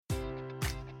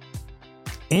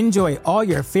Enjoy all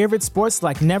your favorite sports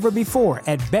like never before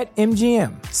at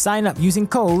BetMGM. Sign up using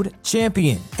code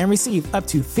CHAMPION and receive up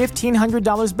to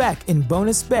 $1,500 back in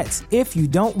bonus bets if you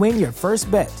don't win your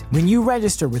first bet. When you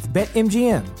register with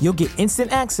BetMGM, you'll get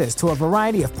instant access to a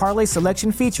variety of parlay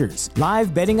selection features,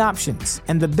 live betting options,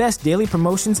 and the best daily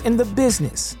promotions in the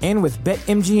business. And with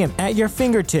BetMGM at your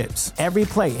fingertips, every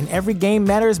play and every game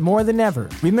matters more than ever.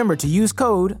 Remember to use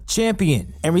code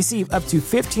CHAMPION and receive up to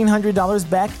 $1,500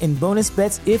 back in bonus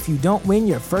bets if you don't win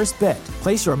your first bet.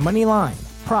 Place your money line,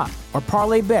 prop, or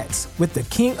parlay bets with the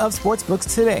king of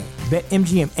sportsbooks today.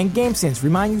 BetMGM and GameSense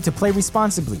remind you to play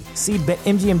responsibly. See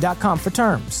BetMGM.com for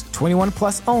terms. 21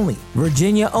 plus only.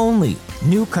 Virginia only.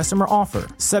 New customer offer.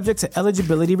 Subject to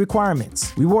eligibility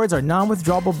requirements. Rewards are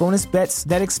non-withdrawable bonus bets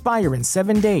that expire in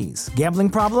 7 days. Gambling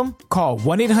problem? Call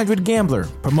 1-800-GAMBLER.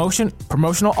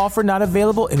 Promotional offer not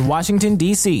available in Washington,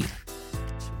 D.C.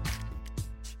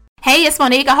 Hey, it's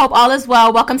Monique. I hope all is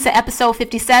well. Welcome to episode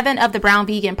 57 of the Brown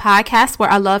Vegan Podcast, where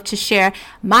I love to share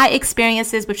my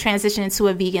experiences with transitioning to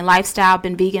a vegan lifestyle.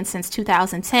 Been vegan since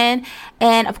 2010,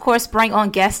 and of course, bring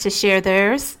on guests to share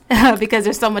theirs because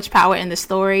there's so much power in the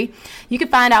story. You can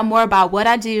find out more about what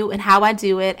I do and how I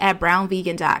do it at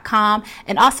brownvegan.com,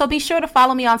 and also be sure to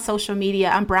follow me on social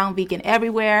media. I'm Brown Vegan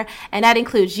everywhere, and that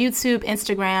includes YouTube,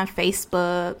 Instagram,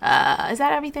 Facebook. Is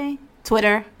that everything?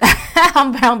 Twitter.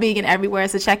 I'm Brown Vegan everywhere,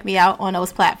 so check me out on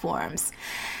those platforms.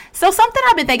 So something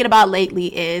I've been thinking about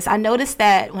lately is I noticed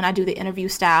that when I do the interview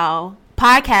style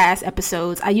podcast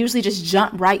episodes, I usually just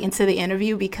jump right into the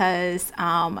interview because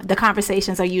the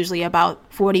conversations are usually about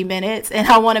 40 minutes, and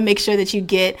I want to make sure that you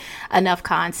get enough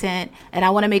content, and I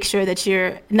want to make sure that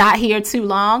you're not here too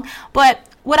long. But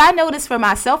what I noticed for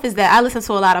myself is that I listen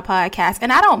to a lot of podcasts,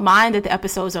 and I don't mind that the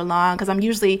episodes are long because I'm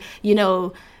usually,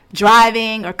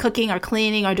 driving or cooking or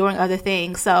cleaning or doing other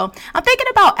things. So I'm thinking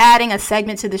about adding a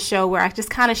segment to the show where I just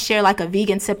kind of share like a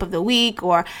vegan tip of the week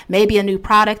or maybe a new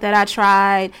product that I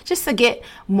tried, just to get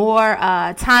more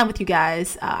time with you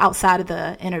guys outside of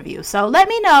the interview. So let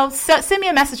me know. Send me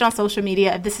a message on social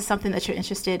media if this is something that you're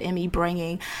interested in me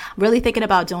bringing. I'm really thinking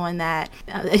about doing that.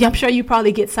 I'm sure you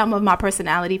probably get some of my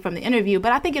personality from the interview,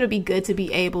 but I think it'll be good to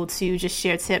be able to just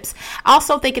share tips.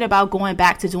 Also thinking about going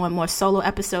back to doing more solo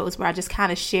episodes where I just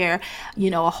kind of share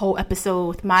a whole episode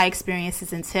with my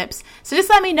experiences and tips. So just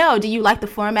let me know. Do you like the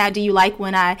format? Do you like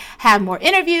when I have more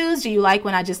interviews? Do you like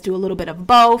when I just do a little bit of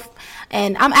both?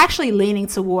 And I'm actually leaning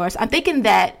towards, I'm thinking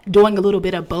that doing a little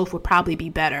bit of both would probably be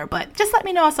better. But just let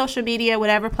me know on social media,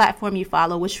 whatever platform you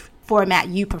follow, which format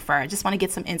you prefer. Just want to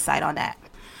get some insight on that.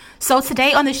 So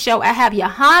today on the show, I have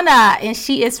Johanna, and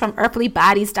she is from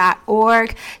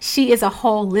earthlybodies.org. She is a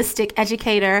holistic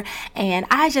educator, and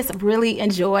I just really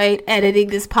enjoyed editing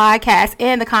this podcast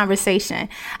and the conversation.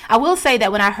 I will say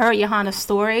that when I heard Johanna's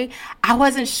story, I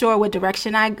wasn't sure what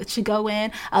direction I should go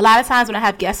in. A lot of times when I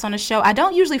have guests on the show, I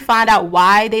don't usually find out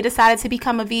why they decided to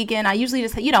become a vegan. I usually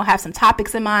just, have some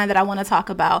topics in mind that I want to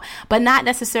talk about, but not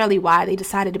necessarily why they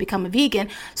decided to become a vegan.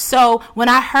 So when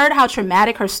I heard how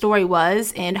traumatic her story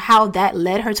was and how that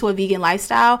led her to a vegan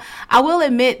lifestyle, I will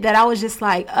admit that I was just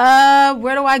like,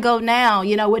 where do I go now?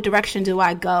 What direction do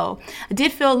I go? I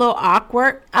did feel a little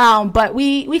awkward, but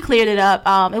we cleared it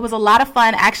up. It was a lot of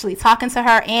fun actually talking to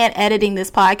her and editing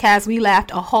this podcast. We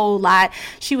laughed a whole lot.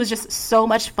 She was just so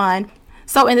much fun.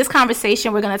 So in this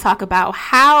conversation, we're going to talk about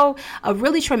how a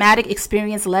really traumatic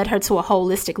experience led her to a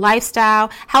holistic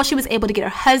lifestyle, how she was able to get her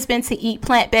husband to eat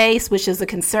plant-based, which is a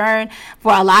concern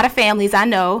for a lot of families, I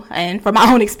know, and from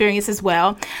my own experience as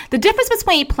well. The difference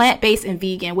between plant-based and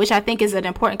vegan, which I think is an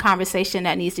important conversation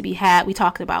that needs to be had. We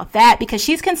talked about that because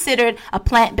she's considered a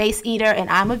plant-based eater and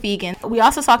I'm a vegan. We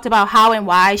also talked about how and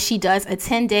why she does a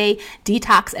 10-day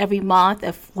detox every month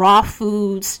of raw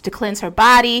foods to cleanse her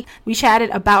body. We chatted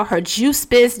about her juice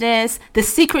business, the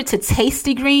secret to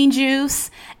tasty green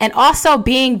juice, and also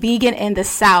being vegan in the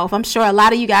South. I'm sure a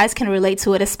lot of you guys can relate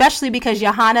to it, especially because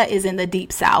Johanna is in the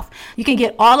deep South. You can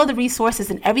get all of the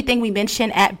resources and everything we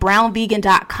mentioned at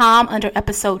brownvegan.com under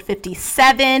episode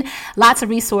 57. Lots of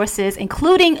resources,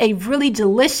 including a really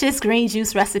delicious green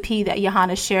juice recipe that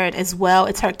Johanna shared as well.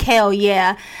 It's her Kale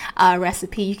Yeah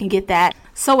recipe. You can get that.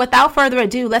 So without further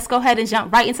ado, let's go ahead and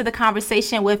jump right into the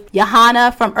conversation with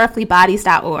Johanna from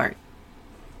earthlybodies.org.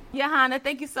 Johanna,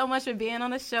 thank you so much for being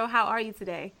on the show. How are you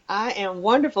today? I am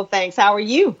wonderful, thanks. How are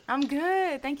you? I'm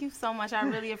good. Thank you so much. I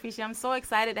really appreciate it. I'm so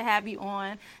excited to have you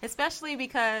on, especially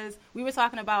because we were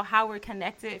talking about how we're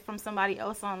connected from somebody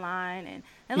else online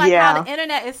and how the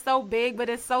internet is so big, but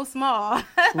it's so small.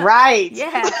 Right.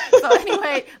 Yeah. So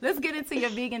anyway, let's get into your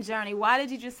vegan journey. Why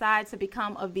did you decide to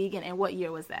become a vegan and what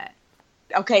year was that?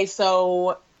 Okay,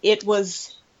 so it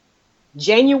was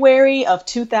January of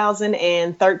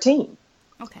 2013.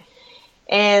 Okay.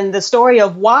 And the story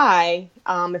of why,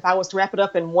 if I was to wrap it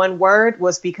up in one word,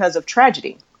 was because of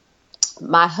tragedy.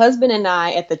 My husband and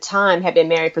I at the time had been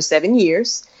married for 7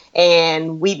 years,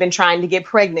 and we'd been trying to get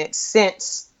pregnant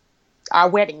since our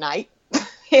wedding night,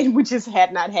 and we just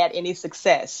had not had any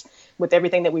success with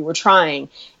everything that we were trying.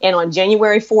 And on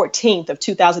January 14th of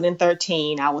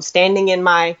 2013, I was standing in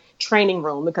my training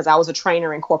room because I was a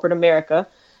trainer in corporate America,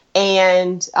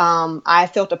 and I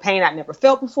felt a pain I'd never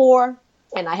felt before.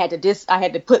 And I had to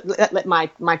let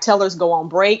my tellers go on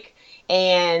break,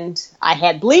 and I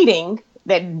had bleeding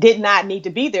that did not need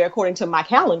to be there according to my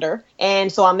calendar. And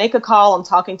so I make a call. I'm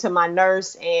talking to my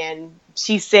nurse, and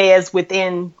she says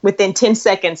within 10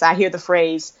 seconds, I hear the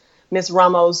phrase, "Miss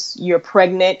Ramos, you're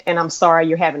pregnant, and I'm sorry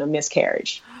you're having a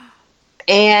miscarriage."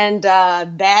 And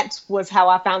that was how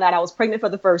I found out I was pregnant for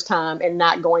the first time and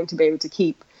not going to be able to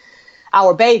keep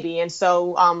our baby. And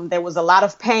so there was a lot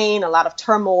of pain, a lot of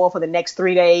turmoil for the next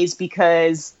 3 days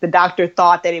because the doctor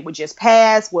thought that it would just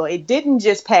pass. Well, it didn't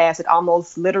just pass. It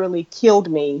almost literally killed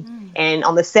me. And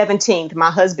on the 17th, my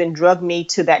husband drugged me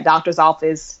to that doctor's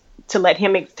office to let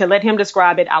him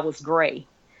describe it. I was gray.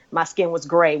 My skin was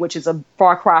gray, which is a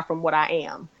far cry from what I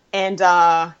am. And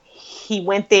he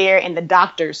went there, and the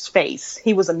doctor's face,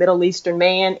 he was a Middle Eastern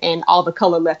man, and all the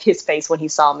color left his face when he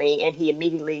saw me, and he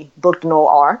immediately booked an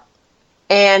OR.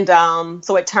 And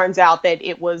so it turns out that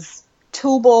it was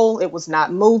tubal, it was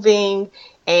not moving.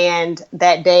 And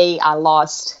that day I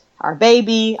lost our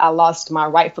baby. I lost my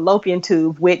right fallopian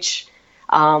tube, which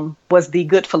was the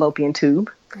good fallopian tube.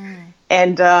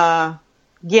 And that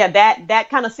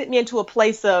kind of sent me into a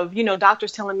place of,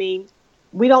 doctors telling me,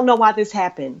 we don't know why this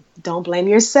happened. Don't blame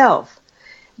yourself.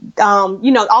 All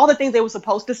the things they were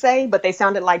supposed to say, but they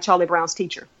sounded like Charlie Brown's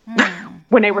teacher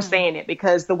when they were saying it,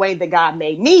 because the way that God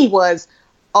made me was,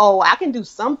 oh, I can do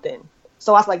something.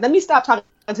 So I was like, let me stop talking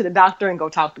to the doctor and go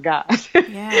talk to God.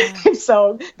 Yeah. And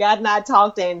so God and I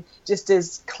talked, and just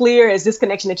as clear as this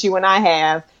connection that you and I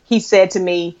have, he said to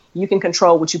me, you can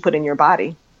control what you put in your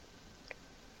body.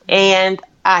 And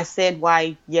I said,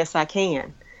 why, yes, I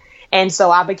can. And so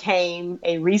I became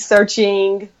a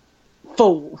researching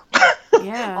fool.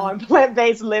 On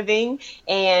plant-based living.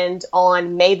 And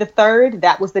on May the 3rd,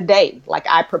 that was the day. Like,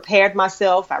 I prepared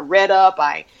myself. I read up.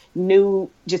 I knew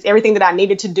just everything that I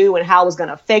needed to do and how it was going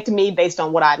to affect me based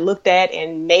on what I looked at.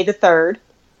 And May the 3rd,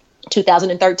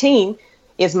 2013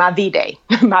 is my V-Day,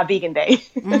 my vegan day.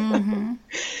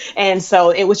 And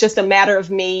so it was just a matter of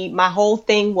me. My whole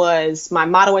thing was, my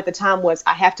motto at the time was,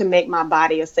 I have to make my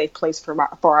body a safe place for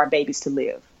our babies to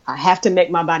live. I have to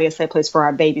make my body a safe place for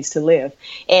our babies to live.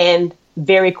 And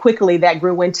very quickly that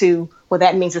grew into, well,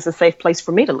 that means it's a safe place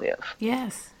for me to live.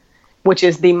 Yes. Which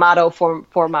is the motto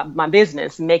for my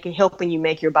business, helping you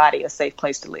make your body a safe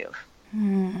place to live.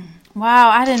 Wow.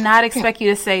 I did not expect you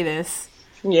to say this.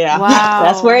 Yeah. Wow.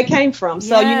 That's where it came from.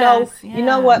 So, Yes, you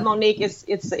know what, Monique,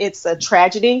 it's a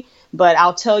tragedy, but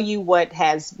I'll tell you what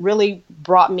has really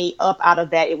brought me up out of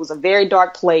that. It was a very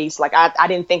dark place. Like, I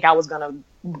didn't think I was going to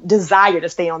desire to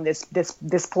stay on this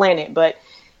planet, but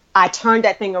I turned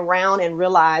that thing around and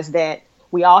realized that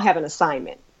we all have an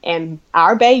assignment. And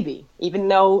our baby, even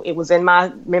though it was in my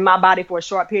body for a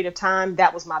short period of time,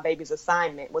 that was my baby's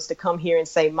assignment, was to come here and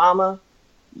say, Mama,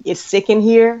 it's sick in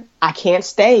here. I can't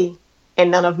stay. And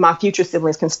none of my future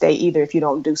siblings can stay either if you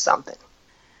don't do something.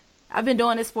 I've been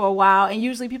doing this for a while, and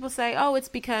usually people say, oh, it's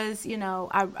because,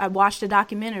 I watched a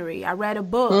documentary, I read a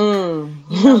book.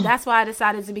 That's why I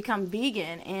decided to become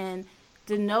vegan. And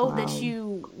to know that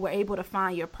you were able to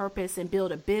find your purpose and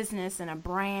build a business and a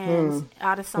brand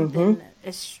out of something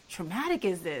as traumatic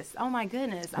as this. Oh, my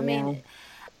goodness. I mean,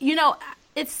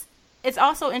 it's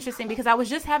also interesting because I was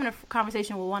just having a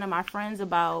conversation with one of my friends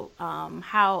about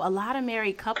how a lot of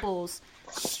married couples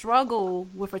struggle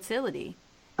with fertility.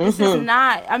 This is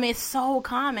not, it's so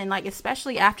common, like,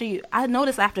 especially I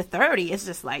noticed after 30, it's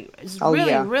just like, it's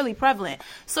really prevalent.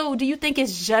 So do you think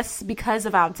it's just because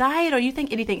of our diet, or you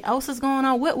think anything else is going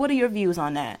on? What are your views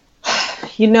on that?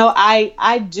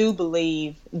 I do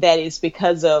believe that it's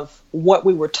because of what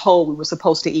we were told we were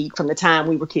supposed to eat from the time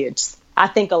we were kids. I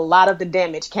think a lot of the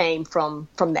damage came from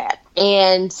that.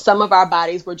 And some of our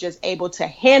bodies were just able to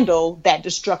handle that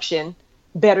destruction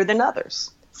better than others.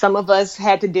 Some of us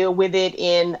had to deal with it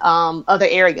in other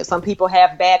areas. Some people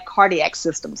have bad cardiac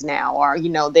systems now, or,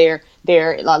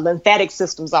 their lymphatic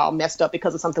systems all messed up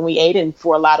because of something we ate. And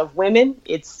for a lot of women,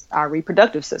 it's our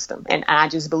reproductive system. And I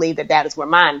just believe that is where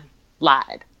mine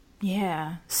lied.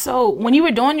 Yeah. So when you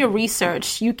were doing your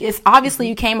research, it's obviously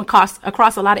you came across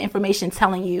a lot of information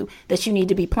telling you that you need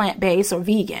to be plant-based or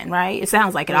vegan, right? It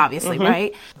sounds like it, obviously,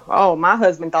 right? Oh, my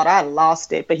husband thought I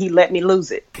lost it, but he let me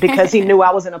lose it because he knew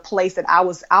I was in a place that I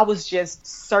was just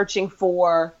searching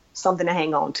for something to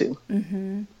hang on to.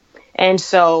 And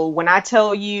so when I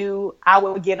tell you, I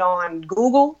would get on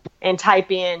Google and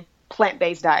type in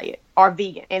plant-based diet or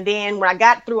vegan. And then when I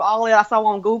got through all that I saw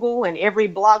on Google and every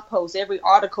blog post, every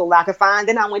article I could find,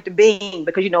 then I went to Bing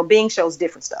because, Bing shows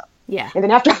different stuff. Yeah. And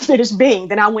then after I finished Bing,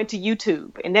 then I went to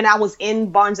YouTube, and then I was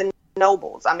in Barnes and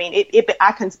Nobles. I mean,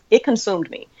 it consumed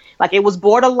me. Like, it was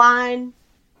borderline.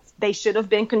 They should have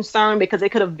been concerned because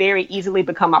it could have very easily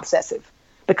become obsessive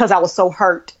because I was so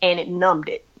hurt, and it numbed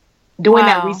it. Doing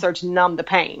that research numbed the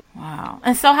pain. Wow.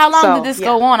 And so how long did this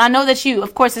go on? I know that you,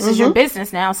 of course, this is your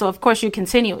business now. So, of course, you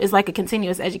continue. It's like a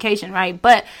continuous education, right?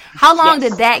 But how long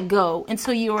did that go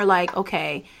until you were like,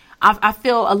 okay, I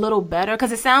feel a little better?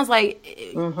 Because it sounds like,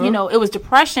 it was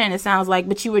depression, it sounds like,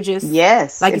 but you were just,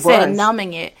 like you said,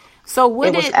 numbing it. So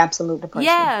it was absolute depression.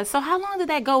 Yeah. So how long did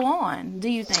that go on, do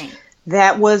you think?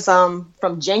 That was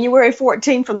from January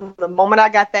 14th, from the moment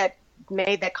I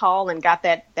made that call and got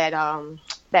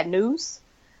that news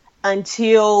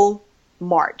until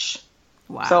March.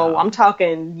 Wow. So I'm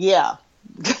talking,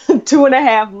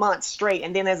 2.5 months straight.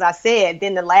 And then, as I said,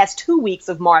 then the last 2 weeks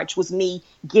of March was me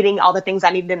getting all the things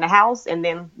I needed in the house. And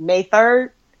then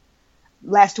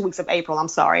last 2 weeks of April, I'm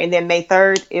sorry. And then May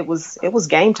 3rd, it was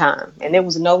game time, and there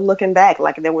was no looking back.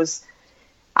 Like, there was,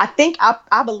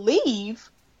 I believe,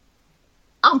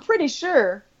 I'm pretty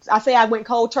sure, I say I went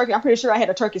cold turkey. I'm pretty sure I had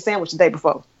a turkey sandwich the day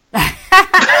before.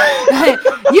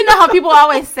 You know how people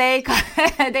always say,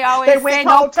 they say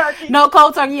no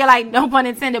cold turkey. You're like, no pun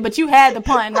intended, but you had the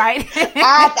pun, right?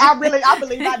 I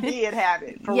believe I did have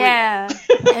it. For real.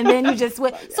 And then you just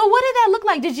went. So what did that look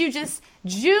like? Did you just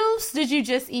juice? Did you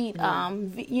just eat,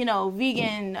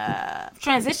 vegan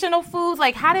transitional foods?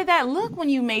 Like, how did that look when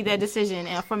you made that decision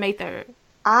for May 3rd?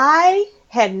 I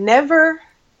had never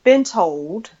been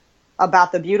told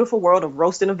about the beautiful world of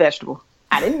roasting a vegetable.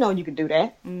 I didn't know you could do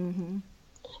that.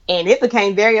 And it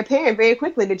became very apparent very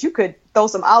quickly that you could throw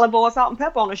some olive oil, salt, and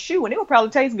pepper on a shoe, and it would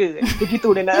probably taste good if you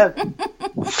threw it in the oven.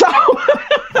 So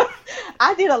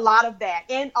I did a lot of that.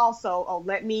 And also,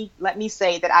 let me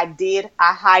say that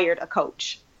I hired a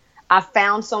coach. I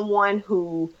found someone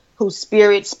whose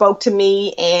spirit spoke to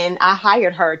me, and I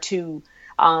hired her to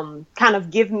kind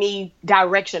of give me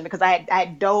direction, because I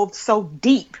had dove so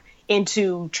deep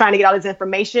into trying to get all this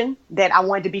information that I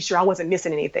wanted to be sure I wasn't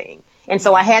missing anything. And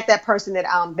so I had that person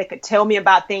that could tell me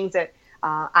about things that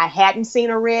I hadn't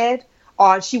seen or read,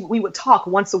 or we would talk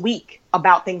once a week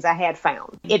about things I had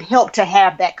found. It helped to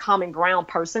have that common ground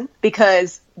person,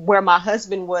 because where my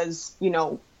husband was,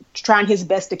 trying his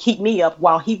best to keep me up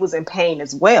while he was in pain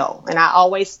as well. And I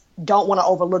always don't want to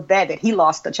overlook that he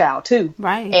lost a child too.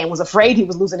 Right. And was afraid he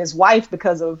was losing his wife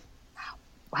because of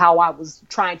how I was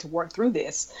trying to work through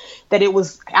this, that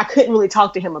I couldn't really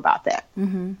talk to him about that.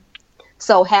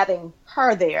 So having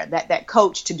her there, that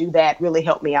coach to do that, really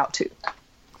helped me out too.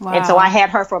 Wow. And so I had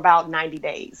her for about 90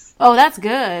 days. Oh, that's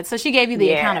good. So she gave you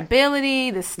the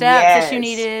accountability, the steps that you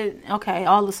needed. Okay.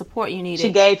 All the support you needed.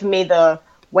 She gave me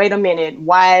wait a minute,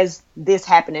 why is this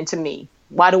happening to me?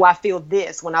 Why do I feel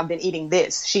this when I've been eating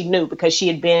this? She knew, because she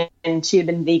had been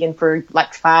vegan for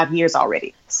like 5 years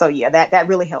already. So that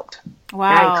really helped. Wow.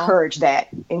 And I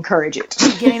encourage it.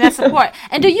 Getting that support.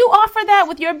 And do you offer that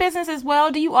with your business as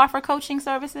well? Do you offer coaching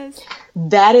services?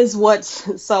 That is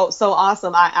what's so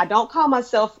awesome. I don't call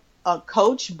myself a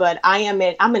coach, but I'm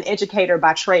an educator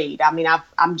by trade. I mean,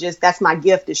 that's my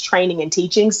gift, is training and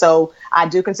teaching. So I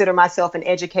do consider myself an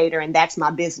educator, and that's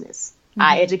my business.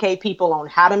 I educate people on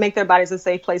how to make their bodies a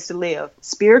safe place to live,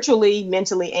 spiritually,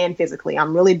 mentally, and physically.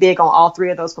 I'm really big on all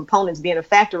three of those components being a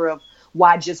factor of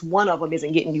why just one of them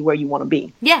isn't getting you where you want to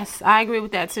be. Yes, I agree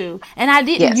with that too. And I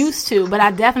didn't used to, but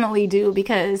I definitely do,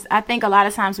 because I think a lot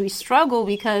of times we struggle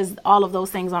because all of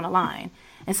those things on the line.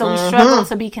 And so we struggle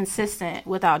to be consistent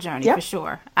with our journey, for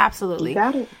sure. Absolutely. You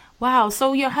got it. Wow.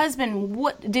 So your husband,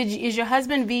 is your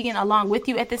husband vegan along with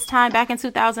you at this time back in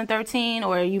 2013,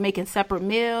 or are you making separate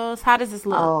meals? How does this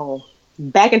look? Oh,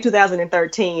 back in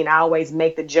 2013, I always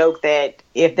make the joke that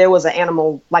if there was an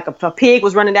animal, like if a pig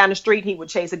was running down the street, he would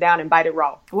chase it down and bite it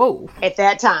raw. Whoa. At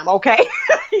that time, okay?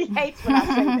 He hates when I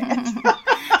say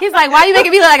that. He's like, why are you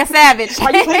making me look like a savage?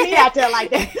 Why you putting me out there like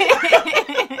that?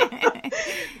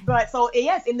 But so,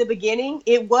 yes, in the beginning,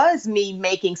 it was me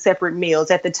making separate meals.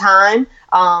 At the time,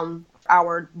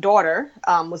 our daughter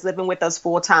was living with us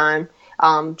full time.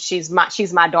 She's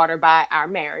my daughter by our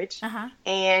marriage.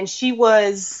 And she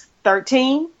was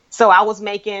 13. So I was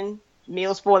making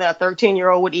meals for that a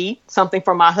 13-year-old would eat, something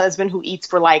for my husband who eats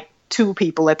for like 2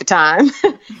 people at the time,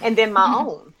 and then my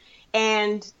own.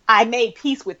 And I made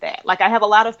peace with that. Like, I have a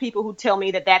lot of people who tell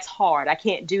me that that's hard. I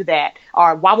can't do that.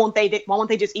 Or why won't they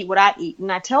just eat what I eat? And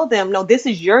I tell them, no, this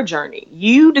is your journey.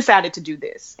 You decided to do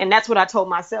this. And that's what I told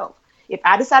myself. If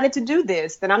I decided to do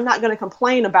this, then I'm not going to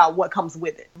complain about what comes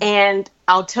with it. And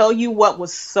I'll tell you what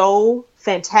was so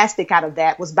fantastic out of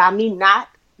that was by me not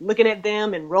looking at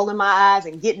them and rolling my eyes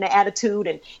and getting the attitude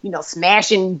and,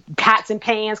 smashing pots and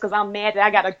pans because I'm mad that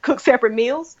I got to cook separate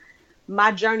meals.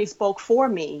 My journey spoke for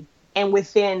me. And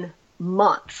within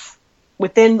months,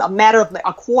 within a matter of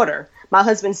a quarter, my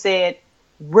husband said,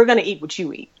 we're going to eat what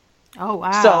you eat. Oh,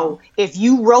 wow. So if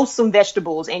you roast some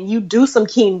vegetables and you do some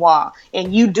quinoa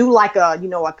and you do like a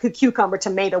cucumber,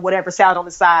 tomato, whatever salad on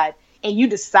the side, and you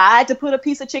decide to put a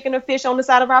piece of chicken or fish on the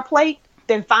side of our plate,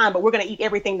 then fine, but we're going to eat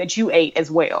everything that you ate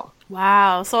as well.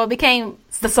 Wow. So it became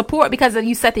the support because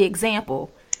you set the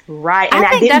example. Right. And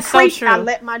I didn't preach. So I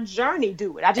let my journey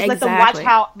do it. I just let them watch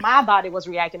how my body was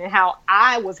reacting and how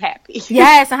I was happy.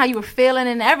 Yes. And how you were feeling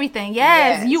and everything.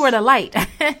 Yes. You were the light.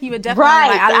 You were definitely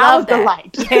right. I love that. The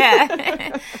light.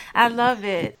 Yeah. I love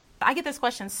it. I get this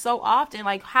question so often.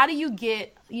 Like, how do you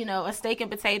get, a steak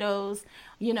and potatoes,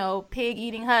 pig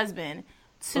eating husband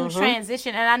to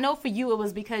transition? And I know for you it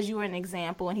was because you were an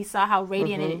example and he saw how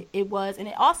radiant it was, and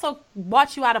it also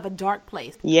brought you out of a dark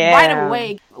place right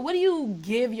away. What do you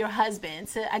give your husband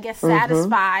to, I guess,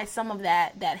 satisfy some of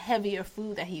that heavier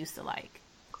food that he used to like?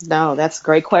 No, that's a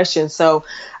great question. So,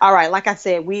 all right, like I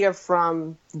said, we are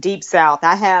from deep South.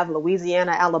 I have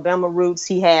Louisiana, Alabama roots.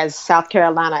 He has South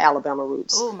Carolina, Alabama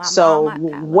roots. Ooh,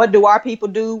 what do our people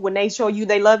do when they show you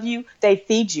they love you? They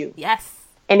feed you. Yes.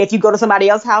 And if you go to somebody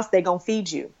else's house, they're going to feed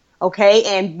you. Okay.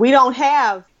 And we don't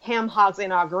have ham hocks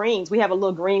in our greens. We have a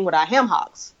little green with our ham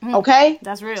hocks. Okay.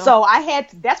 That's real. So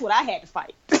that's what I had to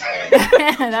fight.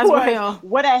 That's real.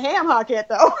 What a ham hock at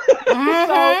though.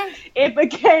 So it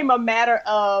became a matter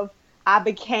of,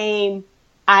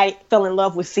 I fell in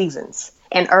love with seasons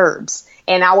and herbs.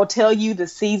 And I will tell you the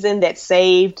season that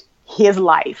saved his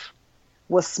life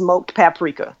was smoked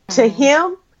paprika. To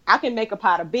him, I can make a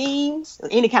pot of beans,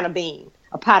 any kind of bean.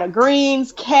 A pot of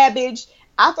greens, cabbage.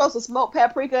 I throw some smoked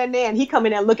paprika in there, and he come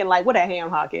in there looking like, what a ham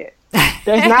hock at?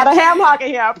 There's not a ham hock in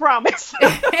here, I promise.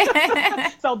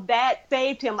 So that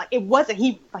saved him. Like, it wasn't,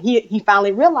 he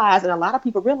finally realized, and a lot of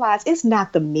people realize, it's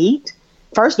not the meat.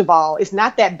 First of all, it's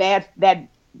not that bad, I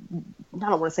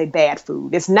don't want to say bad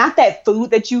food. It's not that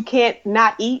food that you can't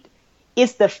not eat.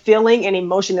 It's the feeling and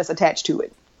emotion that's attached to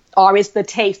it. Or it's the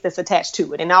taste that's attached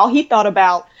to it. And all he thought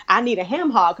about, I need a ham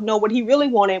hock. No, what he really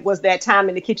wanted was that time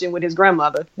in the kitchen with his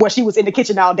grandmother, where she was in the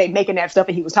kitchen all day making that stuff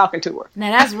and he was talking to her.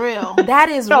 Now, that's real. That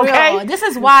is okay. Real. This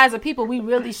is why, as a people, we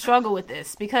really struggle with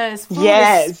this because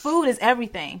food is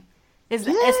everything. It's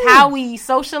how we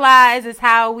socialize. It's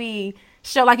how we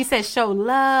show, like you said, show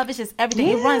love. It's just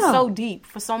everything. It runs so deep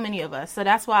for so many of us. So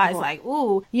that's why it's like,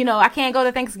 ooh, I can't go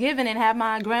to Thanksgiving and have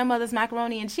my grandmother's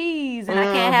macaroni and cheese, and I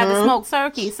can't have the smoked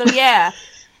turkey. So yeah,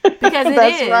 because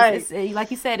it is. Right. It's, like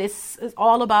you said, it's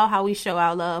all about how we show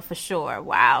our love for sure.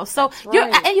 Wow. So you're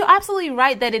absolutely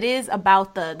right that it is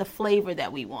about the flavor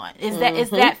that we want. Is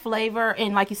that flavor,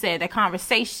 and like you said, that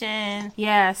conversation.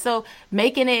 Yeah. So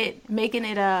making it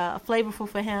flavorful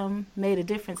for him made a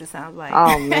difference. It sounds like.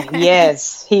 Oh man,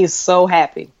 yes, he's so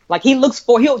happy. Like he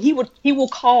will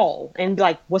call and be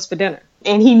like, "What's for dinner?"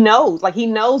 And he knows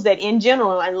that in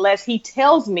general, unless he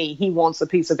tells me he wants a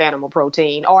piece of animal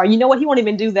protein, or he won't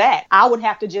even do that. I would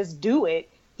have to just do it.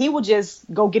 He will just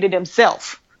go get it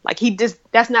himself. Like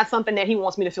that's not something that he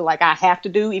wants me to feel like I have to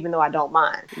do, even though I don't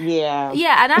mind. Yeah.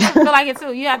 Yeah, and I feel like it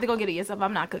too. You have to go get it yourself.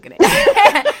 I'm not cooking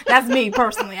it. That's me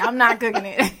personally. I'm not cooking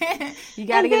it. You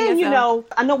got to get it yourself.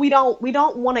 I know we don't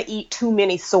want to eat too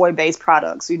many soy-based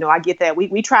products. I get that.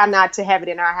 We try not to have it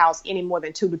in our house any more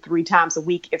than 2 to 3 times a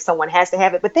week if someone has to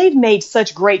have it. But they've made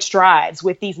such great strides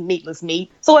with these meatless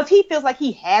meat. So if he feels like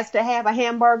he has to have a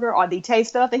hamburger or the taste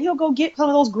stuff, then he'll go get some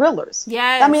of those grillers.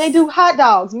 Yes. I mean, they do hot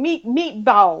dogs,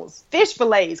 meatballs, fish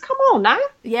fillets. Come on now.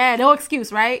 Yeah, no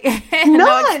excuse, right?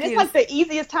 None. It's like the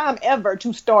easiest time ever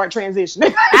to start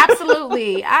transitioning.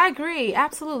 Absolutely. I agree.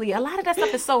 Absolutely. A lot of that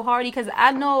stuff is so hardy because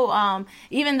I know,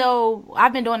 even though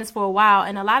I've been doing this for a while,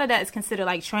 and a lot of that is considered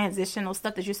like transitional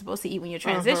stuff that you're supposed to eat when you're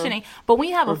transitioning. But when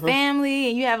you have a family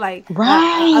and you have like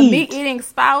a meat eating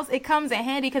spouse, it comes in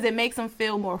handy because it makes them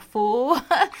feel more full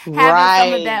having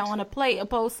some of that on a plate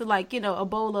opposed to like, a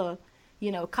bowl of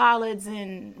collards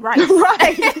and rice.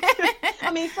 Right.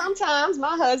 I mean, sometimes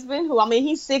my husband,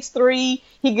 he's 6'3",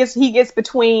 he gets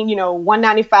between,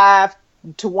 195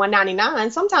 to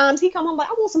 $1.99. Sometimes he come home like,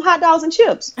 I want some hot dogs and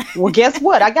chips. Well, guess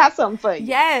what? I got something for you.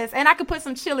 Yes, and I could put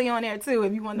some chili on there too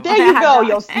if you want. There you go.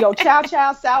 Your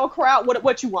chow sauerkraut.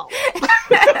 What you want?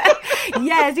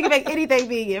 Yes, you can make anything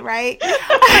vegan, right?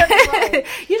 Right.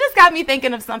 You just got me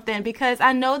thinking of something, because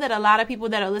I know that a lot of people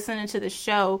that are listening to the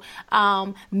show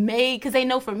because they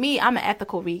know for me, I'm an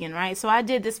ethical vegan, right? So I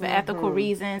did this for ethical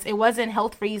reasons. It wasn't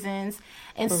health reasons.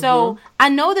 And so I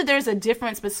know that there's a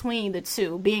difference between the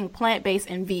two, being plant-based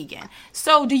and vegan.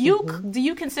 So do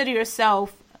you consider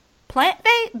yourself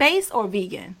plant-based or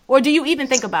vegan? Or do you even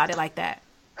think about it like that?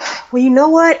 Well, you know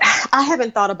what? I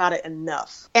haven't thought about it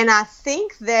enough. And I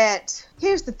think that,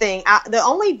 here's the thing. The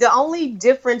only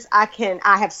difference I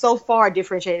have so far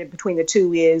differentiated between the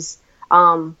two is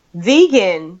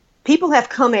vegan. People have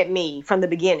come at me from the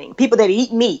beginning. People that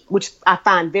eat meat, which I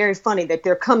find very funny that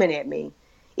they're coming at me,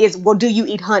 is, well, do you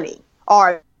eat honey?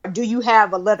 Or do you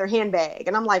have a leather handbag?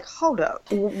 And I'm like, hold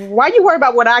up. Why are you worried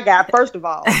about what I got, first of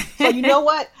all? So you know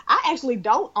what? I actually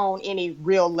don't own any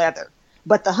real leather.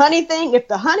 But the honey thing, if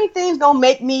the honey thing's going to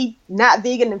make me not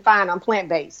vegan, then fine, I'm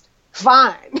plant-based.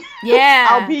 Fine. Yeah.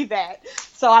 I'll be that.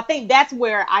 So I think that's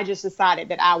where I just decided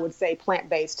that I would say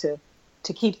plant-based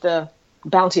to keep the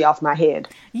bounty off my head.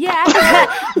 Yeah.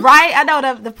 Right? I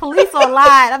know the police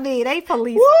online. I mean, they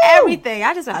police everything.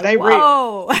 I just like,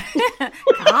 whoa.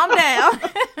 Calm down.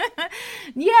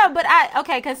 Yeah, but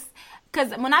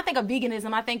because when I think of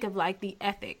veganism, I think of like the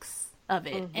ethics of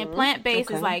it, and plant-based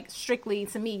is like strictly,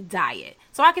 to me, diet.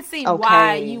 So I could see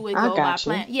why you would go by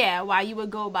why you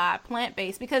would go by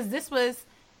plant-based, because this was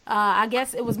I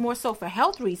guess it was more so for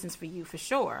health reasons for you, for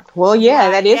sure. Well,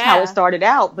 that is how it started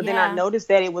out, but then I noticed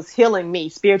that it was healing me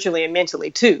spiritually and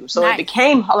mentally too. So it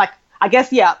became like, I guess,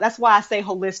 that's why I say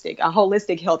holistic, a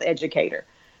holistic health educator.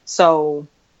 So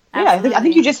I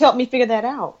think you just helped me figure that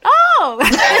out. Oh.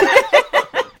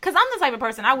 Because I'm the type of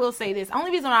person, I will say this, the only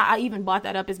reason I even brought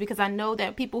that up is because I know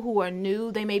that people who are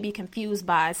new, they may be confused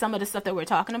by some of the stuff that we're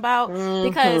talking about.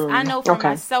 Because I know for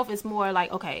myself, it's more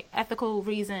like, ethical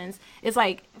reasons. It's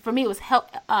like, for me, it was health.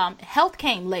 Health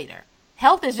came later.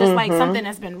 Health is just like something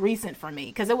that's been recent for me,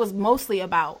 because it was mostly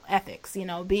about ethics,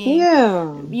 being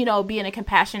a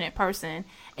compassionate person.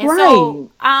 And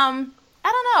so, I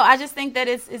don't know. I just think that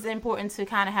it's important to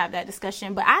kind of have that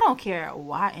discussion. But I don't care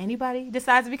why anybody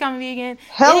decides to become vegan.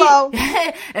 Hello.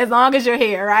 As long as you're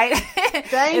here, right?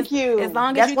 Thank you. As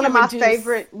long as that's you one can of my reduce.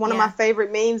 favorite. One of my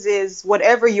favorite memes is,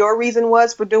 whatever your reason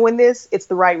was for doing this, it's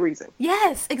the right reason.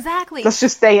 Yes, exactly. Let's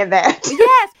just stay at that.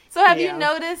 Yes. So have you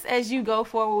noticed as you go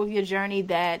forward with your journey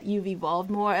that you've evolved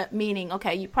more? Meaning,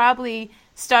 you probably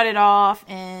started off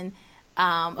and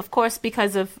of course,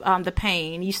 because of the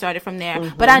pain, you started from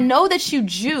there. But I know that you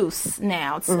juice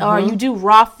now, or you do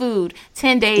raw food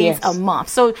 10 days a month.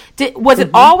 So was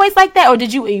it always like that, or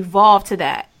did you evolve to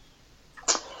that?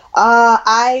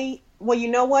 Well, you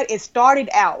know what? It started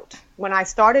out, when I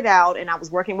started out and I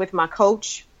was working with my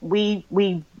coach, we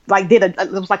like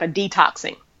it was like a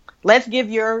detoxing. Let's give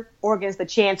your organs the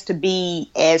chance to be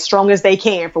as strong as they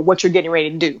can for what you're getting ready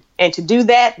to do. And to do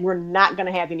that, we're not going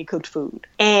to have any cooked food.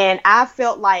 And I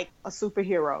felt like a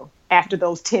superhero after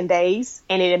those 10 days.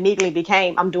 And it immediately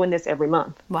became, I'm doing this every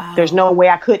month. Wow. There's no way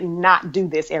I could not do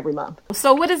this every month.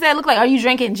 So what does that look like? Are you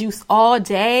drinking juice all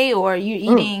day, or are you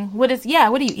eating? What are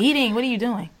you eating? What are you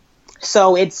doing?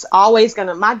 So it's always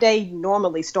my day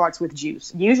normally starts with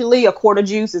juice. Usually a quart of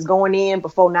juice is going in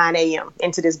before 9 a.m.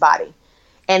 into this body.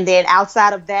 And then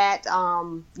outside of that,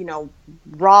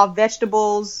 raw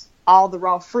vegetables, all the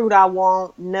raw fruit I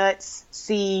want, nuts,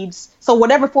 seeds. So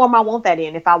whatever form I want that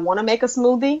in. If I want to make a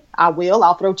smoothie, I will.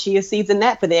 I'll throw chia seeds in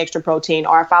that for the extra protein.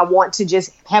 Or if I want to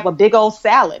just have a big old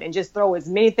salad and just throw as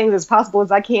many things as possible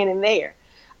as I can in there.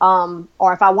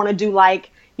 Or if I want to do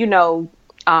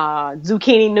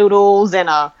zucchini noodles and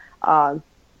a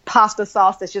pasta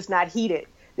sauce that's just not heated.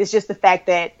 It's just the fact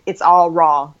that it's all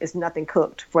raw. It's nothing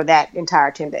cooked for that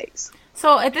entire 10 days.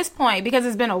 So at this point, because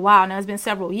it's been a while now, it's been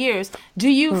several years, do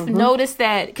you notice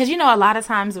that, because a lot of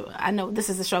times, I know this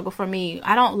is a struggle for me,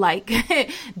 I don't like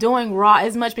doing raw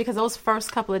as much because those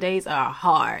first couple of days are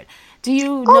hard. Do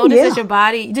you notice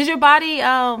that does your body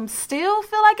still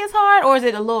feel like it's hard, or is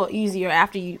it a little easier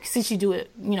since you do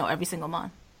it, every single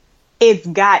month? It's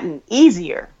gotten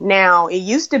easier. Now, it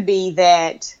used to be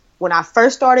that when I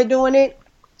first started doing it,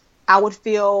 I would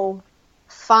feel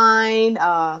fine.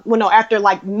 After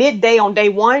like midday on day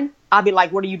one, I'd be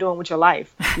like, what are you doing with your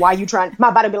life? Why are you trying? My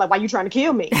body would be like, why are you trying to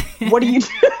kill me? What are you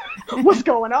what's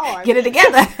going on? Get it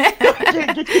together.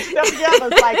 get yourself together.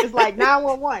 It's like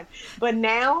 911. But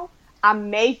now I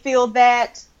may feel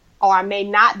that or I may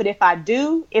not. But if I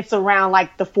do, it's around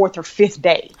like the 4th or 5th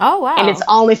day. Oh, wow. And it's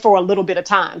only for a little bit of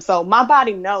time. So my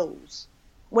body knows.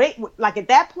 Like at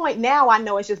that point now, I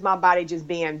know it's just my body just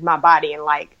being my body, and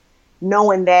like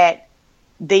knowing that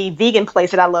the vegan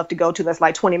place that I love to go to that's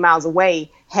like 20 miles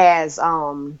away has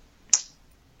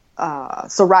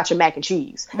sriracha mac and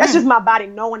cheese. That's just my body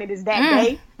knowing it is that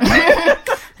day. That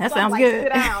so sounds like, good.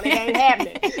 Sit down. It ain't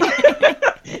happening.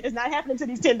 It's not happening until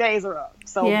these 10 days are up.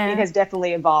 So it has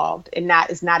definitely evolved, and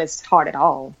it's not as hard at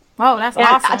all. Oh, that's and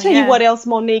awesome. I tell you what else,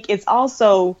 Monique, it's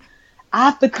also,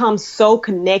 I've become so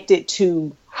connected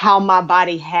to how my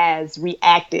body has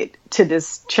reacted to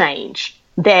this change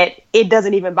that it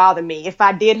doesn't even bother me. If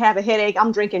I did have a headache,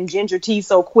 I'm drinking ginger tea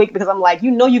so quick because I'm like,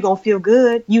 you're going to feel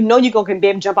good. You're going to be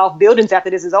able to jump off buildings after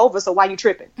this is over. So why are you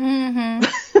tripping?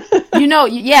 Mm-hmm.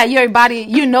 Your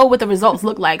body, what the results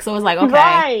look like. So it's like,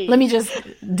 okay, let me just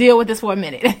deal with this for a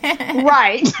minute.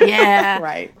 Right. Yeah.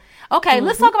 Right. Okay,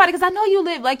 let's talk about it, because I know you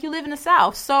live in the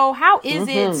South. So how is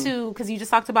it to, because you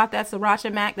just talked about that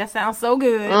sriracha mac, that sounds so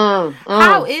good.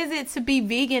 How is it to be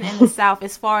vegan in the South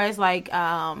as far as like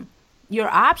your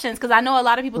options? Because I know a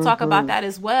lot of people talk about that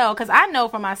as well. Because I know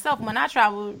for myself, when I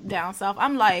travel down south,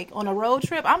 I'm like on a road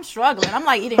trip, I'm struggling. I'm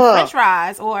like eating French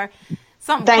fries or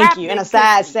something. Thank you. And a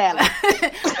side salad.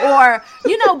 Or,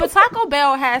 but Taco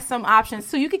Bell has some options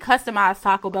too. You can customize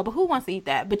Taco Bell, but who wants to eat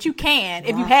that? But you can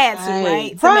if you had to,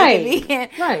 right? To make it vegan.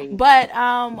 Right. But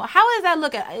how does that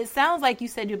look? It sounds like you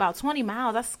said you're about 20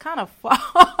 miles. That's kind of far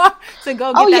to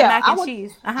go get that mac and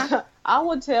cheese. I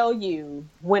will tell you,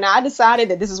 when I decided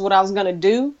that this is what I was going to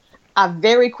do, I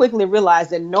very quickly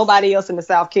realized that nobody else in the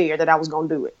South cared that I was going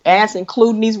to do it. And that's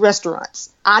including these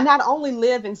restaurants. I not only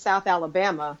live in South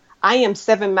Alabama, I am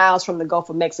 7 miles from the Gulf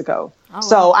of Mexico. Oh,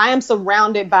 so wow. I am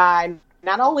surrounded by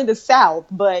not only the South,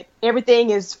 but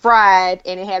everything is fried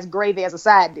and it has gravy as a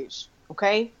side dish.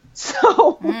 Okay.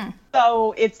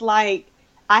 So it's like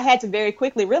I had to very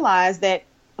quickly realize that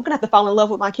I'm going to have to fall in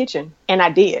love with my kitchen. And I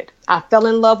did. I fell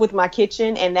in love with my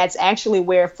kitchen. And that's actually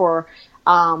where for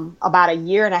about a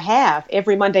year and a half,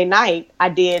 every Monday night, I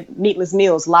did Meatless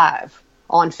Meals live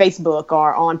on Facebook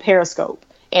or on Periscope.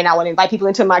 And I would invite people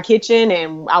into my kitchen,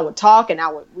 and I would talk, and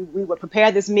we would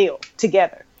prepare this meal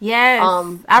together. Yes,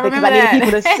 I remember that.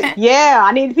 People to see,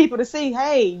 I needed people to see,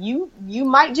 hey, you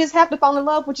might just have to fall in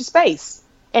love with your space.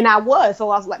 And I was. So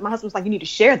I was like, my husband was like, you need to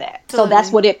share that. Totally. So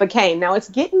that's what it became. Now it's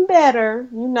getting better.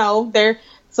 There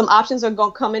some options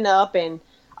are coming up, and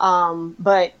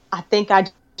but I think I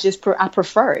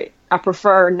prefer it. I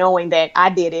prefer knowing that I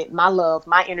did it. My love,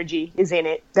 my energy is in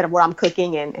it. That what I'm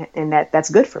cooking, and that's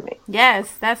good for me.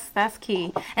 Yes, that's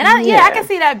key. And I can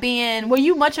see that being. Were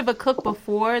you much of a cook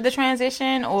before the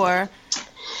transition, or?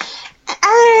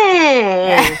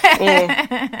 And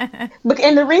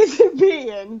the reason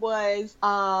being was,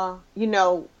 I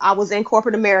was in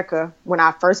corporate America when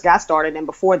I first got started, and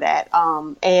before that,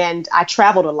 and I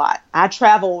traveled a lot. I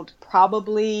traveled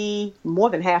probably more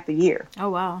than half the year. Oh,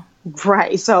 wow.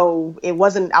 Right. So I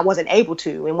wasn't able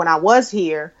to. And when I was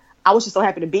here, I was just so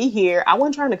happy to be here. I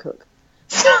wasn't trying to cook.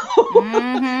 So,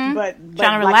 but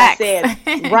trying to like relax. I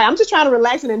said, right. I'm just trying to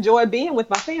relax and enjoy being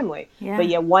with my family. Yeah.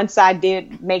 But once I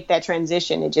did make that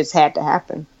transition, it just had to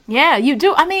happen. Yeah, you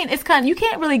do. I mean, it's you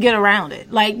can't really get around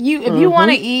it. Like if you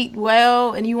want to eat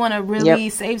well and you want to really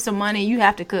save some money, you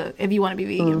have to cook if you want to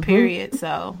be vegan, period.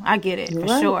 So I get it for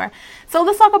sure. So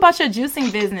let's talk about your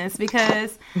juicing business,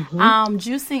 because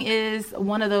juicing is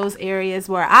one of those areas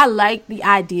where I like the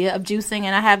idea of juicing,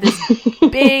 and I have this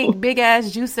big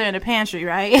ass juicer in the pantry,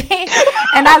 right?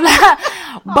 And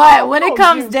but when it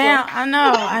comes down,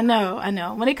 I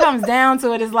know. When it comes down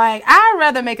to it, it's like, I'd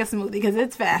rather make a smoothie because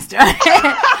it's faster.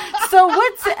 So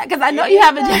because I know you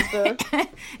have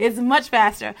it's much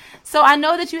faster. So I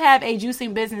know that you have a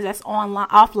juicing business that's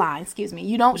offline, excuse me.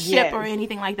 You don't ship or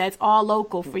anything like that. It's all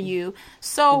local for you.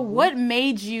 So what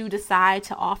made you decide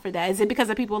to offer that? Is it because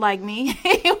of people like me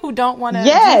who don't want to?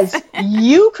 Yes,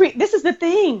 this is the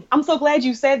thing. I'm so glad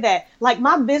you said that. Like,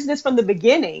 my business from the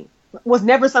beginning was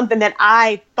never something that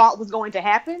I thought was going to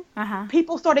happen.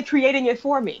 People started creating it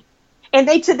for me. And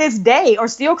they, to this day, are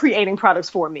still creating products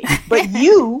for me. But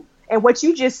you, and what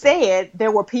you just said,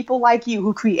 there were people like you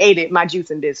who created my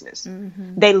juicing business.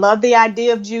 They love the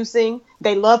idea of juicing.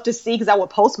 They love to see, because I would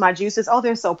post my juices. Oh,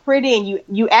 they're so pretty. And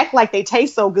you act like they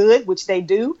taste so good, which they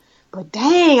do. But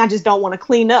dang, I just don't want to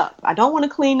clean up. I don't want to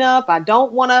clean up. I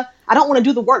don't want to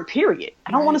do the work, period.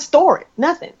 I don't want to store it,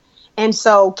 nothing. And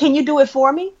so, can you do it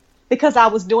for me? Because I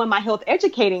was doing my health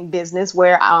educating business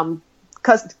where,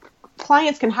 because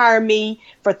clients can hire me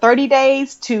for 30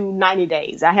 days to 90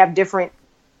 days. I have different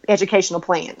educational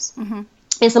plans.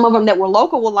 And some of them that were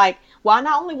local were like, well, I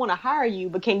not only want to hire you,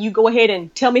 but can you go ahead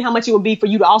and tell me how much it would be for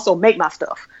you to also make my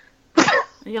stuff?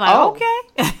 You're like,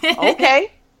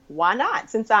 okay, why not?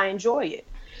 Since I enjoy it.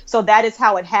 So that is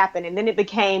how it happened. And then it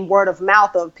became word of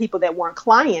mouth of people that weren't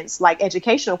clients, like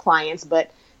educational clients.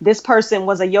 But this person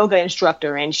was a yoga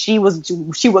instructor, and she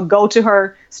would go to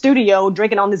her studio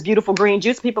drinking on this beautiful green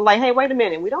juice. People like, hey, wait a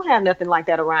minute. We don't have nothing like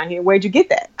that around here. Where'd you get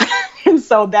that? And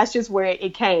so that's just where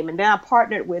it came. And then I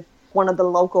partnered with one of the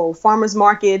local farmers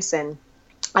markets, and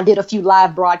I did a few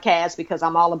live broadcasts because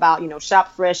I'm all about,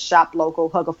 shop fresh, shop local,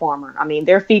 hug a farmer. I mean,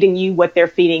 they're feeding you what they're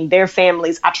feeding their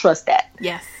families. I trust that.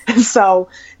 Yes. So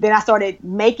then I started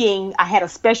I had a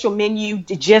special menu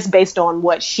just based on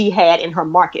what she had in her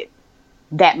market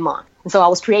that month. And so I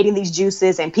was creating these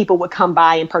juices, and people would come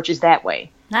by and purchase that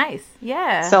way. Nice.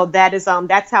 Yeah. So that's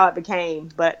how it became.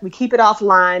 But we keep it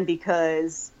offline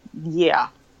because, yeah.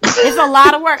 It's a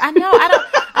lot of work. I know.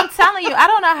 I'm telling you, I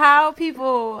don't know how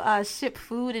people ship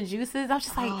food and juices. I'm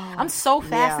just like, I'm so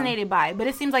fascinated by it. But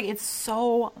it seems like it's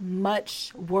so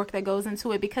much work that goes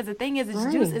into it, because the thing is,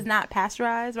 juice is not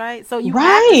pasteurized, right? So you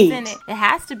have to send it. It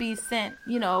has to be sent,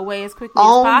 away as quickly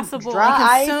as possible,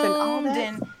 and consumed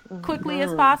and quickly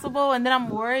as possible. And then I'm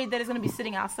worried that it's going to be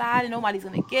sitting outside and nobody's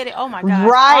going to get it. Oh my God.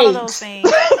 Right. All of those things.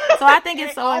 So I think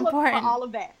it's so important. All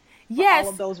of that. Yes.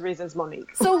 All of those reasons,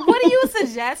 Monique. So what do you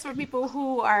suggest for people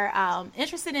who are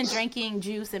interested in drinking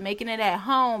juice and making it at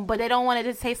home, but they don't want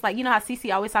it to taste like, how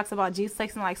Cece always talks about juice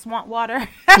tasting like swamp water?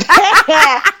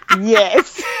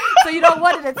 Yes. So you don't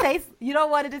want it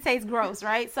to taste gross,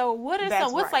 right? So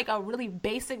what's like a really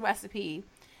basic recipe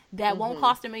that won't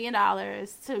cost $1 million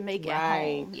to make at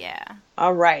home? Yeah.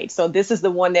 All right. So this is the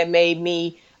one that made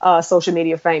me social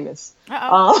media famous.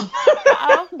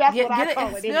 That's what I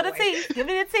call it. Spill the tea. Give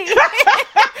me the tea.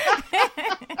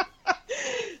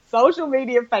 Social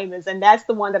media famous, and that's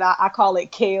the one that I call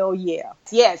it kale. Yeah.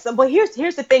 Yes. But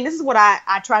here's the thing. This is what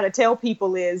I try to tell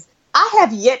people is I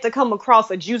have yet to come across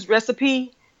a juice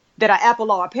recipe that an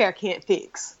apple or a pear can't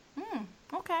fix.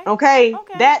 Okay.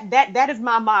 That is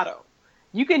my motto.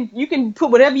 You can put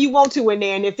whatever you want to in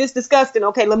there, and if it's disgusting,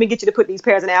 okay, let me get you to put these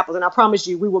pears and apples, and I promise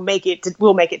you, we'll make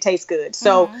it taste good.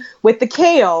 So with the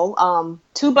kale,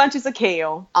 2 bunches of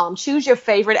kale. Choose your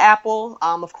favorite apple.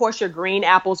 Of course, your green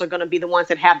apples are going to be the ones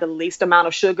that have the least amount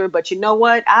of sugar. But you know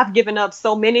what? I've given up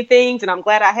so many things, and I'm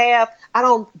glad I have. I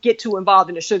don't get too involved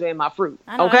in the sugar in my fruit.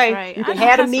 Okay, right. You can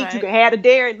have the meat, you can have the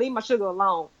dairy, leave my sugar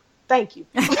alone. Thank you.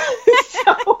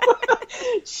 So,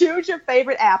 choose your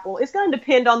favorite apple. It's going to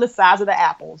depend on the size of the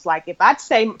apples. Like if I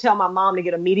tell my mom to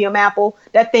get a medium apple,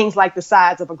 that thing's like the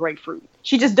size of a grapefruit.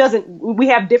 She just doesn't. We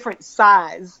have different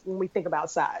size when we think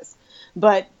about size.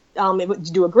 But if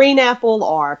you do a green apple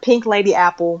or a pink lady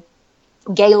apple,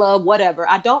 Gala, whatever.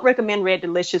 I don't recommend Red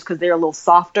Delicious because they're a little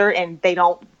softer and they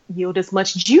don't yield as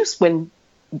much juice when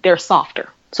they're softer.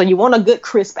 So you want a good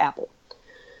crisp apple.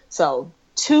 So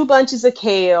 2 bunches of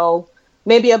kale,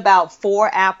 maybe about 4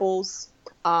 apples,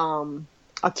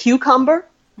 a cucumber,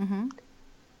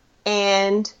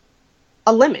 and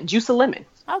a lemon, juice a lemon.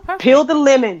 Oh, perfect. Peel the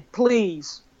lemon,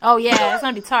 please. Oh, yeah, it's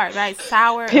going to be tart, right?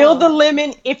 Sour. Peel the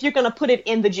lemon if you're going to put it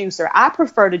in the juicer. I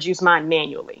prefer to juice mine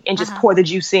manually and just pour the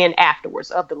juice in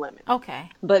afterwards of the lemon. Okay.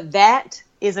 But that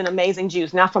is an amazing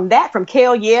juice. Now from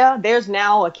Kale Yeah, there's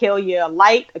now a Kale Yeah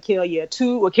Light, a Kale Yeah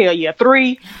 2, a Kale Yeah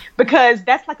 3, because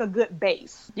that's like a good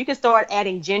base. You can start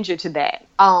adding ginger to that.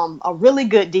 A really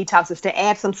good detox is to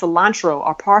add some cilantro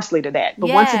or parsley to that. But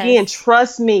once again,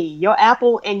 trust me, your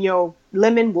apple and your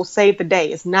lemon will save the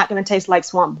day. It's not going to taste like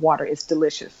swamp water. It's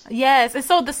delicious. Yes. And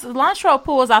so the cilantro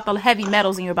pulls out the heavy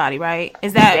metals in your body, right?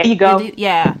 Is that there you go?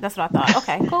 Yeah, that's what I thought.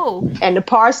 Okay, cool. And the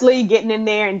parsley, getting in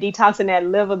there and detoxing that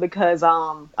liver, because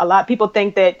a lot of people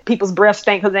think that people's breath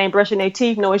stink because they ain't brushing their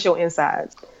teeth. No, it's your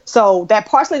insides. So that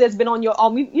parsley that's been on your,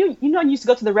 you used to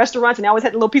go to the restaurants and always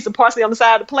had a little piece of parsley on the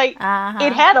side of the plate.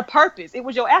 It had a purpose. It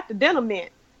was your after dinner mint.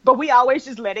 But we always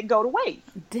just let it go to waste.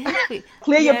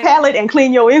 Clear your palate and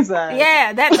clean your insides.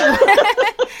 Yeah, that's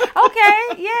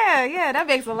okay. Yeah, that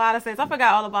makes a lot of sense. I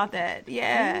forgot all about that.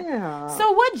 Yeah.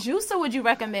 So what juicer would you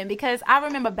recommend? Because I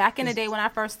remember back in the day when I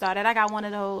first started, I got one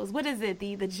of those. What is it?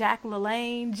 The Jack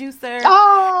LaLanne juicer.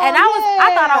 Oh, and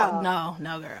I thought,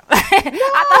 no, girl.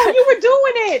 I thought you were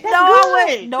doing it.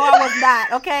 That's good. No, I was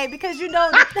not. Okay, because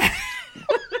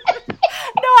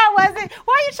No, I wasn't.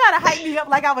 Why are you trying to hype me up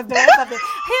like I was doing something?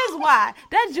 Here's why.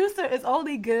 That juicer is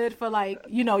only good for like,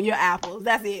 your apples.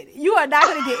 That's it. You are not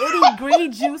going to get any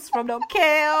green juice from no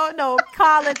kale, no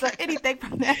collards, or anything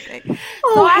from that thing.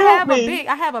 So I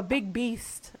have a big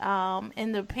beast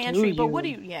in the pantry. But what do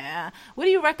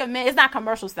you recommend? It's not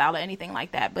commercial style or anything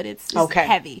like that, but it's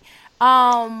heavy.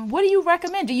 What do you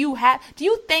recommend? Do you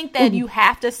think that you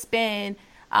have to spend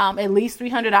at least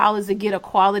 $300 to get a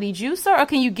quality juicer, or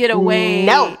can you get away?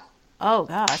 No. Oh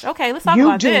gosh. Okay, let's talk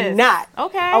about this. You do not.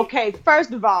 Okay. Okay.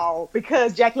 First of all,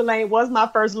 because Jack LaLanne was my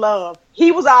first love,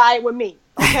 he was all right with me.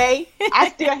 Okay. I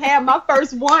still have my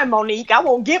first one, Monique. I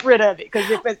won't get rid of it because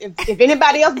if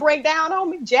anybody else break down on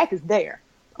me, Jack is there.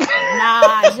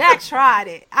 Nah, Jack tried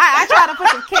it. I tried to put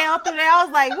some kale through there. I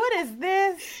was like, what is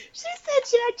this? She said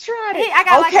Jack tried it. I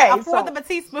got a fourth of a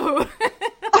teaspoon.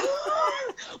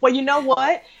 Well, you know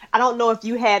what? I don't know if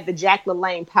you had the Jack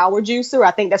LaLanne power juicer.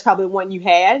 I think that's probably the one you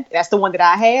had. That's the one that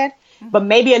I had. Mm-hmm. But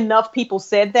maybe enough people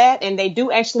said that. And they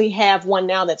do actually have one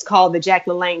now that's called the Jack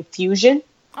LaLanne Fusion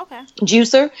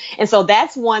juicer. And so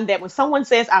that's one that when someone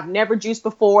says, I've never juiced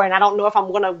before and I don't know if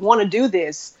I'm going to want to do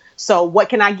this, so what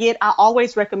can I get? I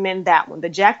always recommend that one. The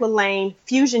Jack LaLanne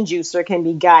Fusion Juicer can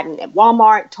be gotten at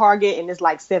Walmart, Target, and it's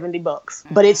like $70.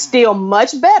 But it's still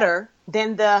much better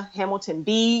than the Hamilton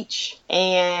Beach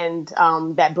and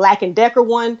that Black & Decker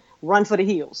one. Run for the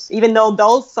hills. Even though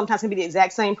those sometimes can be the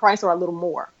exact same price or a little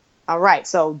more. All right,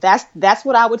 so that's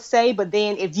what I would say. But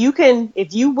then if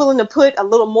you're willing to put a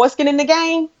little more skin in the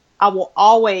game, I will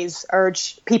always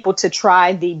urge people to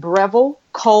try the Breville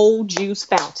Cold Juice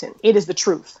Fountain. It is the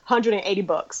truth.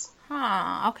 $180.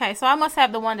 Huh. Okay. So I must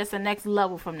have the one that's the next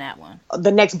level from that one.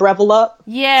 The next Breville up?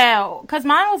 Yeah. Because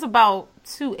mine was about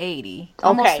 $280.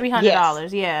 Almost $300.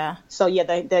 Yes. Yeah. So yeah,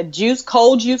 the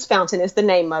Cold Juice Fountain is the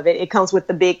name of it. It comes with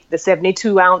the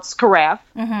 72-ounce carafe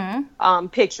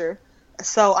pitcher.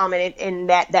 So and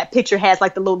that pitcher has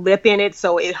like the little lip in it,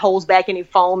 so it holds back any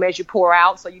foam as you pour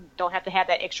out, so you don't have to have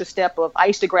that extra step of. I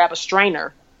used to grab a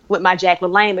strainer with my Jack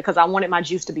LaLanne because I wanted my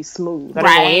juice to be smooth. I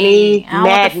don't want any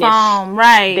madness.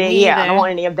 I don't want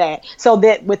any of that. So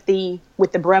that with the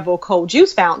Breville Cold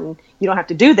Juice Fountain, you don't have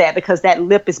to do that because that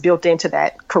lip is built into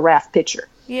that carafe pitcher.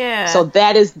 Yeah. So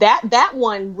that is that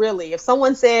one really. If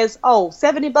someone says, "Oh,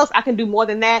 $70, I can do more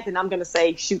than that," then I'm going to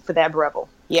say shoot for that Breville.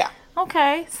 Yeah.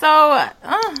 Okay, so all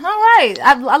right,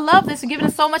 I love this. You're giving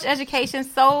us so much education,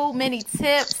 so many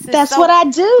tips. That's what I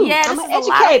do. Yeah, I'm this an is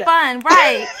educator. A lot of fun,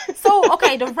 right? So,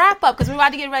 okay, to wrap up, because we're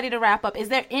about to get ready to wrap up. Is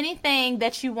there anything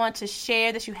that you want to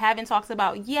share that you haven't talked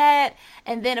about yet?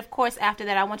 And then, of course, after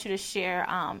that, I want you to share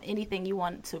anything you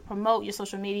want to promote, your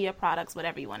social media products,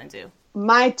 whatever you want to do.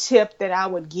 My tip that I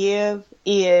would give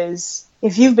is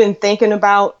if you've been thinking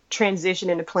about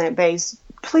transitioning to plant-based,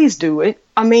 please do it.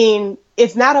 I mean,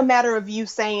 it's not a matter of you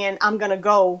saying, I'm going to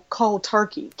go cold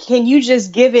turkey. Can you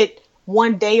just give it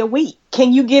one day a week?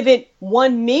 Can you give it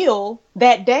one meal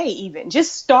that day even?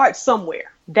 Just start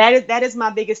somewhere. That is my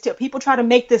biggest tip. People try to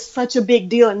make this such a big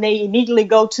deal and they immediately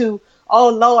go to, oh,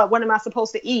 Lord, what am I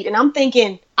supposed to eat? And I'm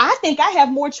thinking, I think I have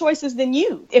more choices than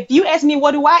you. If you ask me,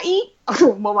 what do I eat?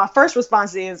 Well, my first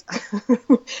response is,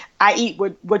 I eat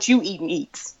what you eat and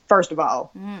eats, first of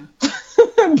all.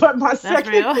 But my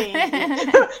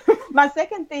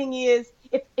second thing is,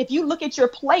 if you look at your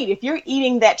plate, if you're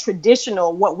eating that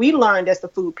traditional, what we learned as the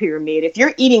food pyramid, if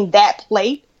you're eating that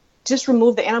plate, just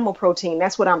remove the animal protein.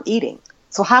 That's what I'm eating.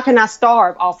 So how can I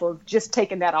starve off of just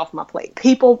taking that off my plate?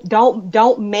 People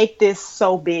don't make this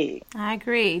so big. I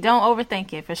agree. Don't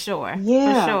overthink it, for sure.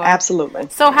 Yeah, for sure. Absolutely.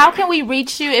 So how can we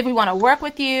reach you if we want to work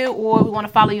with you or we want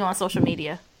to follow you on social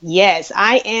media? Yes,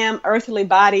 I am Earthly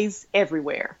Bodies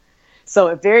everywhere. So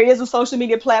if there is a social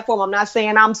media platform, I'm not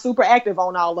saying I'm super active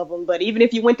on all of them, but even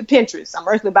if you went to Pinterest, I'm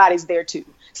Earthly Bodies there too.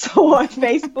 So on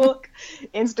Facebook,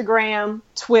 Instagram,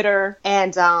 Twitter,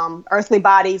 and Earthly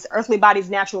Bodies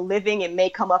Natural Living, it may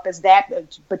come up as that,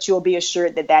 but you'll be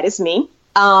assured that is me.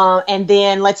 And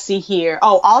then let's see here.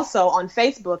 Oh, also on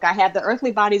Facebook, I have the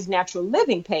Earthly Bodies Natural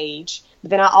Living page. But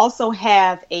then I also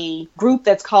have a group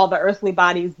that's called the Earthly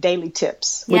Bodies Daily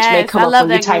Tips, which may come up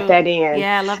when you type that in.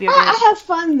 Yeah, I love your group. I have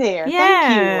fun there.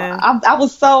 Yeah. Thank you. I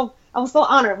was so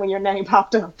honored when your name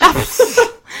popped up.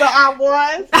 So I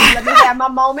was. Let me have my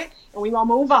moment, and we're going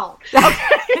to move on.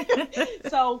 Okay.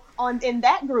 So in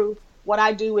that group, what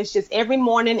I do is just every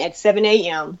morning at 7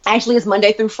 a.m. Actually, it's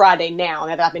Monday through Friday now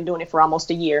that I've been doing it for almost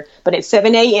a year. But at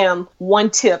 7 a.m., one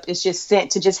tip is just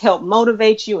sent to just help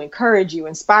motivate you, encourage you,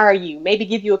 inspire you, maybe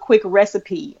give you a quick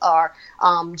recipe or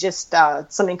just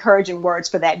some encouraging words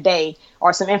for that day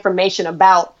or some information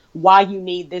about why you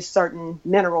need this certain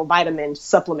mineral, vitamin,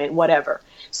 supplement, whatever.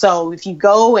 So if you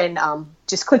go and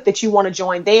just click that you want to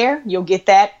join there, you'll get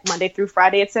that Monday through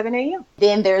Friday at 7 a.m.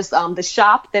 Then there's the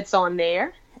shop that's on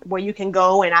there where you can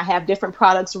go, and I have different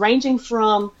products ranging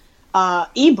from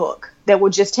ebook that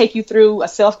will just take you through a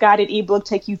self-guided ebook,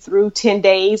 take you through 10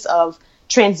 days of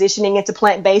transitioning into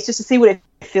plant-based just to see what it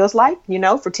feels like,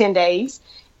 for 10 days,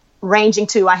 ranging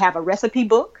to I have a recipe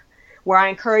book where I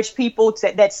encourage people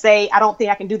that say, I don't think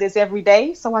I can do this every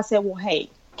day. So I said, well, hey,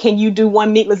 can you do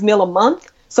one meatless meal a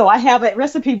month? So I have a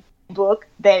recipe book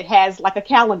that has like a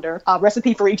calendar, a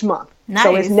recipe for each month. Nice.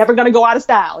 So it's never going to go out of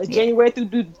style. It's January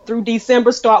through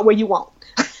December. Start where you want.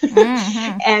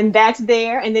 Mm-hmm. And that's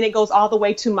there. And then it goes all the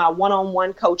way to my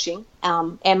one-on-one coaching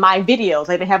and my videos.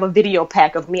 I even have a video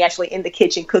pack of me actually in the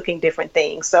kitchen cooking different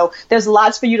things. So there's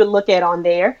lots for you to look at on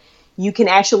there. You can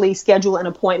actually schedule an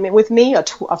appointment with me,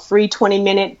 a free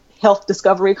 20-minute health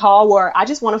discovery call where I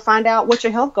just want to find out what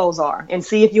your health goals are and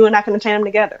see if you and I can attain them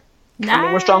together. Nice. I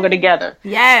mean, we're stronger together.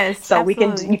 Yes. So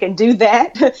absolutely. you can do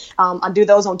that. I do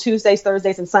those on Tuesdays,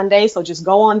 Thursdays, and Sundays. So just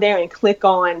go on there and click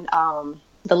on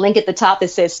the link at the top that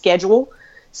says schedule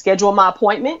my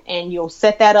appointment, and you'll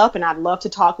set that up, and I'd love to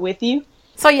talk with you.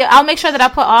 So I'll make sure that I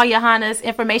put all Johanna's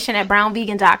information at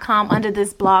brownvegan.com under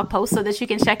this blog post so that you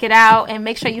can check it out, and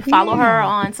make sure you follow her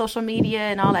on social media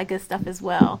and all that good stuff as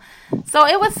well. So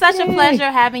it was such a pleasure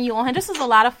having you on. This was a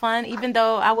lot of fun, even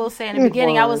though I will say in the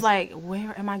beginning, I was like,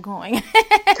 where am I going?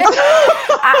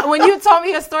 When you told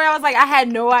me your story, I was like, I had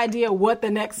no idea what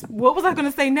was I going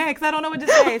to say next? I don't know what to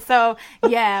say. So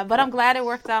yeah, but I'm glad it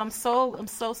worked out. I'm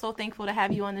so thankful to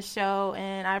have you on the show,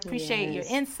 and I appreciate your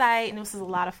insight, and this was a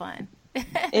lot of fun.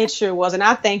 It sure was. And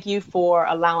I thank you for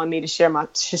allowing me to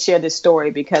share this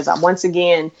story, because once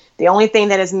again, the only thing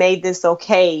that has made this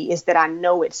okay is that I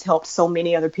know it's helped so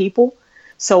many other people.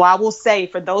 So I will say,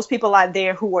 for those people out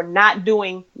there who are not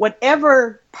doing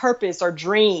whatever purpose or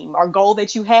dream or goal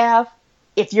that you have,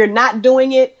 if you're not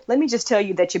doing it, let me just tell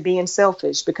you that you're being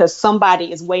selfish, because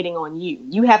somebody is waiting on you.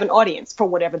 You have an audience for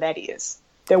whatever that is.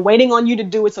 They're waiting on you to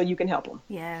do it so you can help them.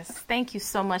 Yes. Thank you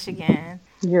so much again.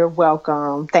 You're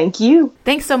welcome. Thank you.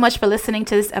 Thanks so much for listening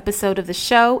to this episode of the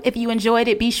show. If you enjoyed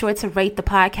it, be sure to rate the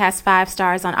podcast 5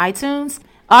 stars on iTunes.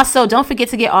 Also, don't forget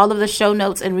to get all of the show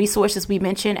notes and resources we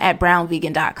mentioned at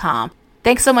brownvegan.com.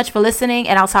 Thanks so much for listening,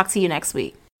 and I'll talk to you next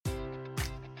week.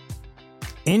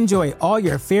 Enjoy all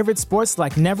your favorite sports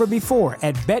like never before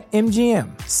at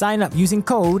BetMGM. Sign up using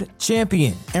code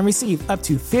CHAMPION and receive up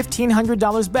to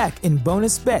 $1,500 back in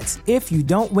bonus bets if you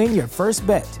don't win your first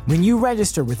bet. When you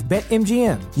register with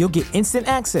BetMGM, you'll get instant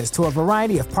access to a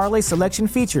variety of parlay selection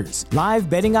features, live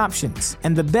betting options,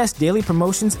 and the best daily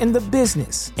promotions in the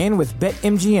business. And with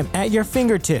BetMGM at your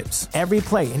fingertips, every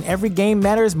play and every game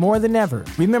matters more than ever.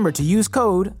 Remember to use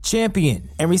code CHAMPION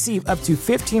and receive up to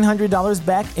 $1,500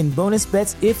 back in bonus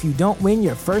bets if you don't win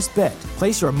your first bet.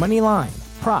 Place your money line,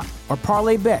 prop, or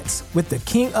parlay bets with the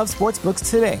king of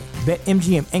sportsbooks today.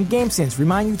 BetMGM and GameSense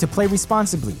remind you to play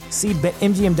responsibly. See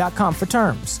BetMGM.com for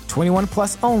terms. 21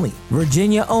 plus only.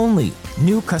 Virginia only.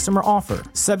 New customer offer.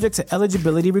 Subject to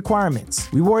eligibility requirements.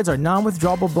 Rewards are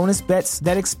non-withdrawable bonus bets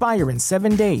that expire in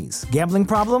 7 days. Gambling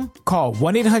problem? Call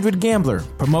 1-800-GAMBLER.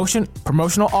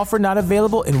 Promotional offer not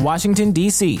available in Washington,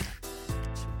 D.C.